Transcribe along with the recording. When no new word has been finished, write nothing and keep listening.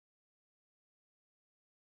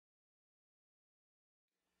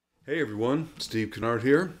Hey everyone, Steve Kinnaird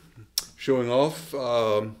here, showing off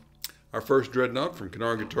our first Dreadnought from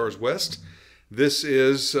Kinnaird Guitars West. This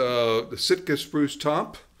is the Sitka Spruce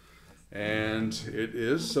top, and it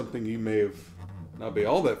is something you may have not be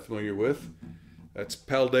all that familiar with. That's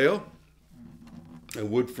Paldao, a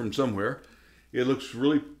wood from somewhere. It looks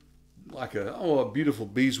really like a beautiful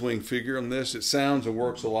bee's wing figure on this. It sounds and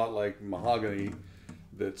works a lot like mahogany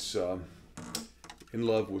that's in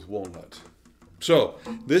love with walnut. So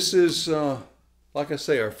this is, like I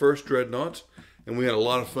say, our first Dreadnought, and we had a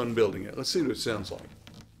lot of fun building it. Let's see what it sounds like.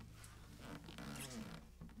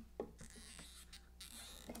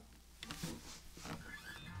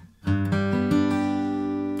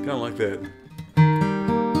 Kind of like that